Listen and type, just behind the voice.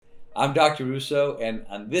I'm Dr. Russo, and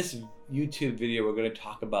on this YouTube video, we're going to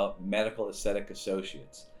talk about Medical Aesthetic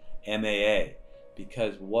Associates, MAA,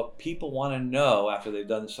 because what people want to know after they've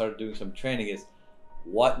started doing some training is,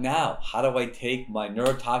 what now? How do I take my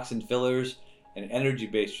neurotoxin fillers and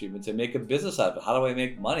energy-based treatments and make a business out of it? How do I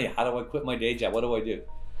make money? How do I quit my day job? What do I do?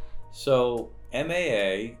 So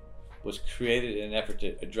MAA was created in an effort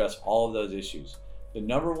to address all of those issues. The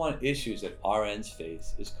number one issues that RNs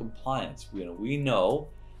face is compliance. We know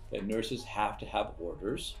that nurses have to have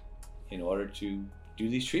orders in order to do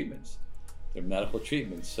these treatments. They're medical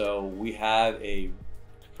treatments. So we have a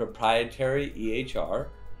proprietary EHR,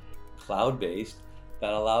 cloud-based,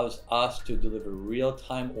 that allows us to deliver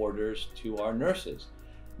real-time orders to our nurses.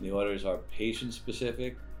 And the orders are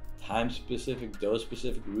patient-specific, time-specific,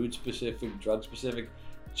 dose-specific, route-specific, drug-specific,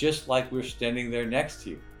 just like we're standing there next to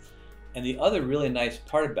you. And the other really nice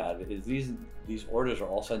part about it is these orders are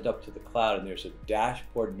all sent up to the cloud, and there's a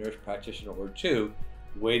dashboard nurse practitioner or two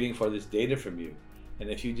waiting for this data from you. And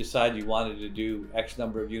if you decide you wanted to do X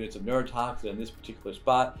number of units of neurotoxin in this particular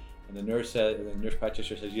spot, and the nurse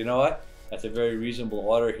practitioner says, you know what, that's a very reasonable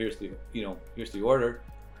order. Here's the order.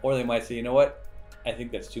 Or they might say, you know what, I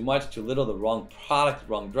think that's too much, too little, the wrong product, the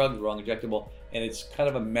wrong drug, the wrong injectable, and it's kind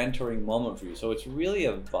of a mentoring moment for you. So it's really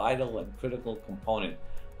a vital and critical component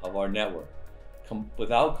of our network.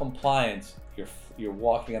 Without compliance, you're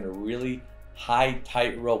walking on a really high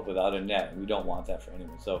tightrope without a net, and we don't want that for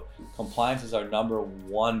anyone. So compliance is our number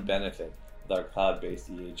one benefit with our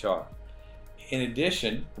cloud-based EHR. In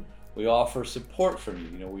addition, we offer support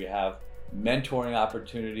from you. We have mentoring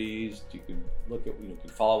opportunities. You can you can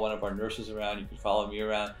follow one of our nurses around. You can follow me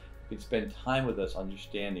around. You can spend time with us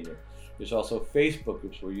understanding it. There's also Facebook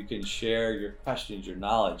groups where you can share your questions, your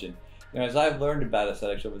knowledge, and as I've learned about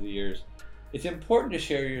aesthetics over the years, it's important to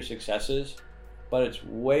share your successes, but it's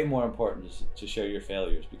way more important to share your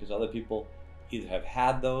failures, because other people either have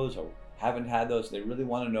had those or haven't had those. They really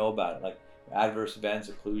want to know about it, like adverse events,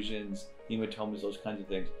 occlusions, hematomas, those kinds of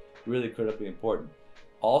things. Really critically important.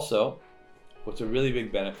 Also, what's a really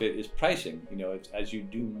big benefit is pricing. As you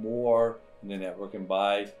do more in the network and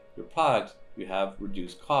buy your products, you have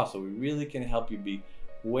reduced costs. So we really can help you be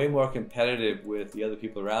way more competitive with the other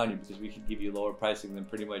people around you, because we can give you lower pricing than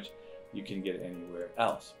pretty much you can get anywhere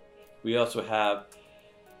else. We also have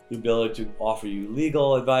the ability to offer you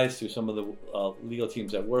legal advice through some of the legal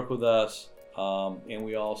teams that work with us. And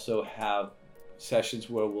we also have sessions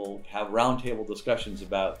where we'll have roundtable discussions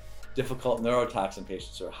about difficult neurotoxin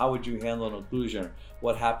patients, or how would you handle an occlusion, or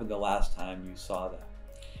what happened the last time you saw that.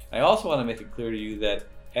 I also want to make it clear to you that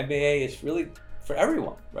MAA is really for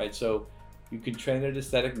everyone, right? So you can train an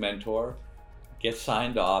aesthetic mentor, get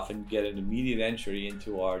signed off, and get an immediate entry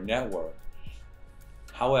into our network.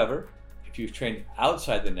 However, if you've trained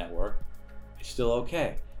outside the network, it's still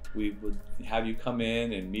okay. We would have you come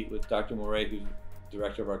in and meet with Dr. Moray, who's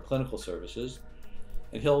director of our clinical services,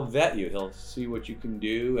 and he'll vet you. He'll see what you can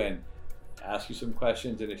do and ask you some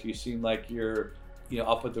questions. And if you seem like you're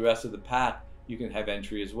up with the rest of the pack, you can have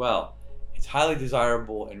entry as well. It's highly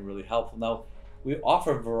desirable and really helpful. Now, we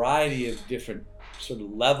offer a variety of different sort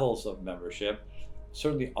of levels of membership.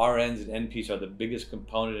 Certainly RNs and NPs are the biggest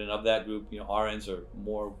component, and of that group, RNs are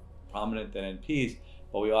more prominent than NPs,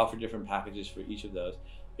 but we offer different packages for each of those.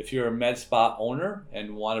 If you're a med spa owner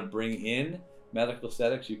and want to bring in medical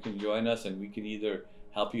aesthetics, you can join us, and we can either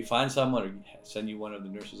help you find someone or send you one of the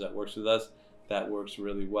nurses that works with us. That works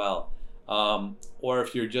really well. Or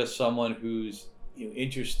if you're just someone who's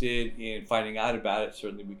interested in finding out about it,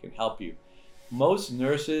 certainly we can help you. Most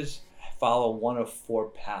nurses follow one of four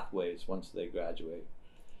pathways once they graduate.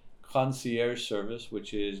 Concierge service,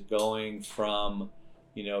 which is going from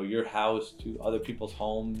your house to other people's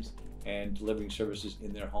homes and delivering services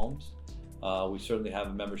in their homes. We certainly have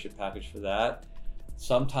a membership package for that.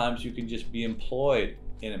 Sometimes you can just be employed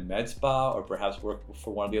in a med spa, or perhaps work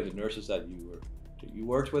for one of the other nurses that you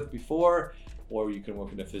worked with before, or you can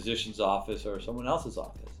work in a physician's office or someone else's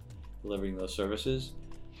office delivering those services.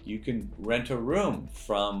 You can rent a room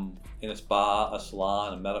in a spa, a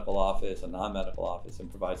salon, a medical office, a non-medical office, and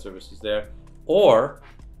provide services there. Or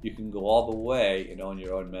you can go all the way and own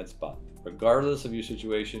your own med spa. Regardless of your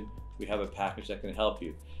situation, we have a package that can help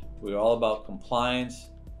you. We're all about compliance,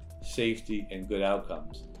 safety, and good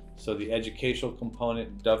outcomes. So the educational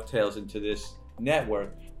component dovetails into this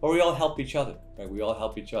network where we all help each other, right? We all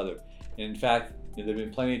help each other. And in fact, there have been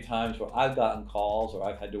plenty of times where I've gotten calls or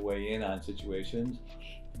I've had to weigh in on situations,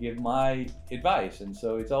 give my advice. And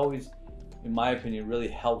so it's always, in my opinion, really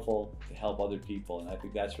helpful to help other people. And I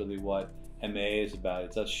think that's really what MAA is about.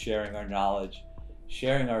 It's us sharing our knowledge,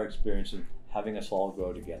 sharing our experience, and having us all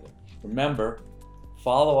grow together. Remember,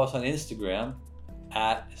 follow us on Instagram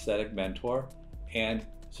at Aesthetic Mentor, and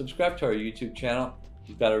subscribe to our YouTube channel.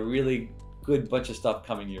 We've got a really good bunch of stuff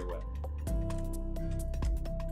coming your way.